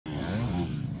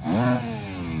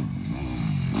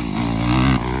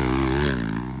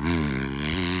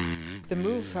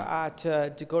move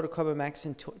to go to ClubMX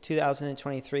in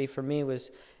 2023 for me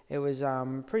was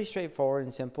pretty straightforward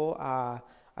and simple.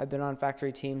 I've been on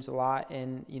factory teams a lot,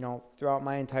 and throughout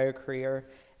my entire career,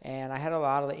 and I had a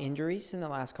lot of injuries in the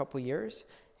last couple of years,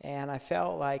 and I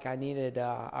felt like I needed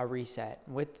a reset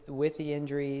with the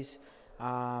injuries.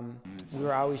 We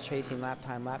were always chasing lap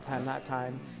time.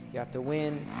 You have to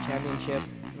win championship,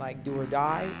 like do or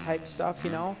die type stuff,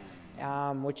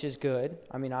 which is good.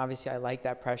 I mean, obviously I like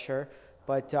that pressure,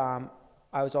 but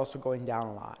I was also going down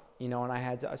a lot, and I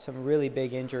had some really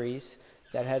big injuries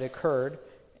that had occurred,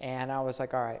 and I was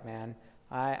like, all right, man,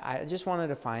 I just wanted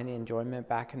to find the enjoyment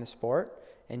back in the sport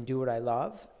and do what I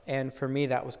love. And for me,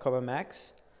 that was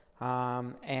ClubMX.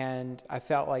 And I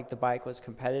felt like the bike was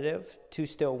competitive to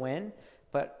still win,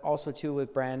 but also too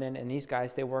with Brandon and these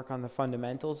guys, they work on the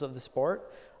fundamentals of the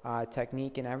sport,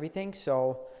 technique and everything.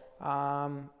 So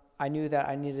I knew that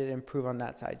I needed to improve on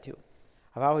that side too.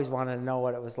 I've always wanted to know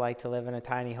what it was like to live in a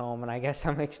tiny home, and I guess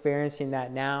I'm experiencing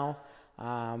that now.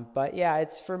 But yeah,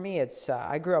 for me,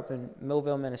 I grew up in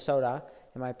Millville, Minnesota,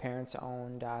 and my parents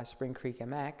owned Spring Creek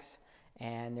MX,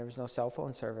 and there was no cell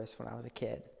phone service when I was a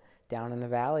kid down in the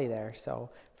valley there. So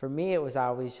for me, it was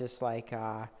always just like,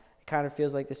 it kind of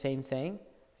feels like the same thing.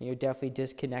 You're definitely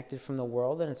disconnected from the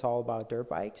world, and it's all about dirt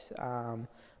bikes.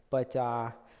 But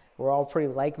we're all pretty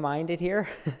like-minded here.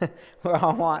 We're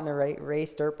all wanting to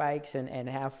race dirt bikes and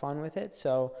have fun with it.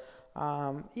 So,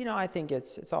 I think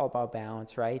it's all about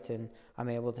balance, right? And I'm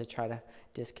able to try to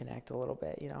disconnect a little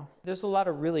bit, There's a lot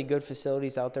of really good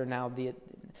facilities out there now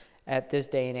at this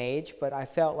day and age, but I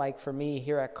felt like for me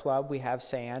here at Club, we have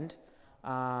sand,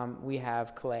 we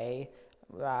have clay.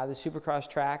 The Supercross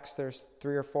tracks, there's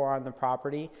 3 or 4 on the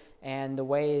property, and the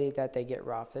way that they get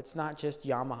rough, it's not just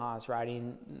Yamahas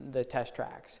riding the test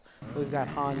tracks. We've got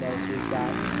Hondas, we've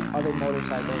got other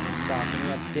motorcycles and stuff, and we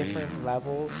have different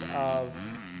levels of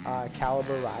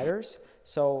caliber riders.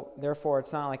 So therefore,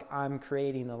 it's not like I'm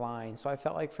creating the line. So I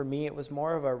felt like for me, it was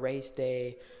more of a race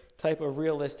day type of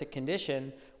realistic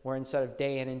condition, where instead of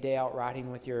day in and day out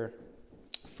riding with your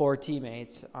 4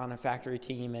 teammates on a factory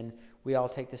team and we all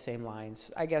take the same lines,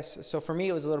 I guess. So for me,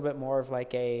 it was a little bit more of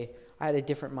like I had a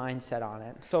different mindset on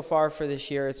it. So far for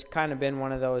this year, it's kind of been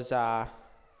one of those, I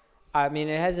mean,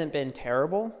 it hasn't been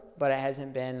terrible, but it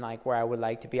hasn't been like where I would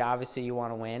like to be. Obviously, you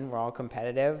want to win. We're all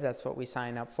competitive. That's what we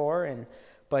sign up for.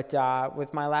 But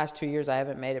with my last 2 years, I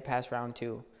haven't made it past round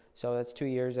 2. So that's 2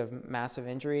 years of massive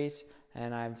injuries,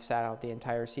 and I've sat out the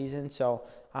entire season. So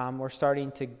we're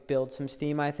starting to build some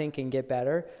steam, I think, and get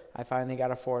better. I finally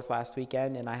got a 4th last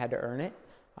weekend, and I had to earn it.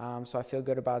 So I feel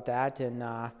good about that.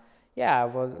 And yeah,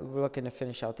 we're looking to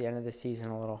finish out the end of the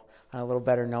season on a little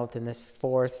better note than this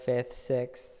 4th, 5th,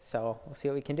 6th. So we'll see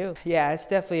what we can do. Yeah, it's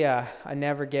definitely a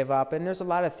never give up. And there's a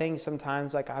lot of things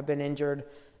sometimes, like I've been injured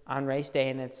on race day,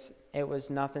 and it was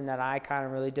nothing that I kind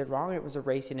of really did wrong. It was a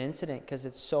racing incident, because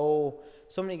it's so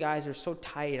many guys are so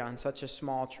tight on such a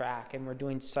small track, and we're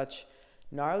doing such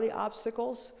gnarly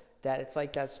obstacles that it's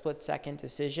like that split-second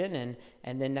decision,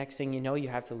 and then next thing you know, you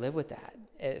have to live with that,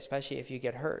 especially if you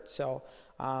get hurt. So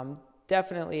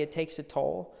definitely it takes a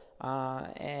toll,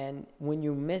 and when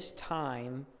you miss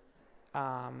time,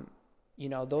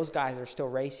 those guys are still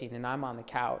racing and I'm on the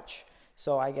couch.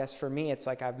 So I guess for me, it's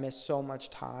like I've missed so much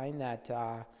time that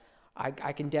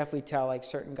I can definitely tell like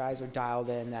certain guys are dialed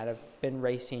in that have been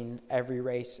racing every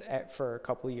race for a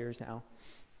couple of years now.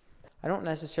 I don't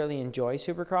necessarily enjoy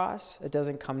Supercross. It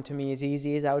doesn't come to me as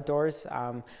easy as outdoors.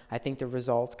 I think the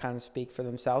results kind of speak for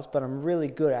themselves, but I'm really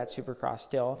good at Supercross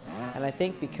still. And I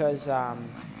think because I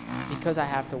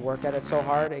have to work at it so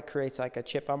hard, it creates like a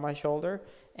chip on my shoulder.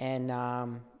 And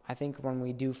I think when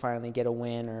we do finally get a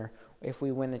win, or if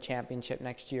we win the championship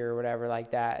next year or whatever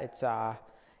like that, it's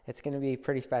going to be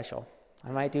pretty special. I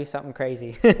might do something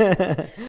crazy.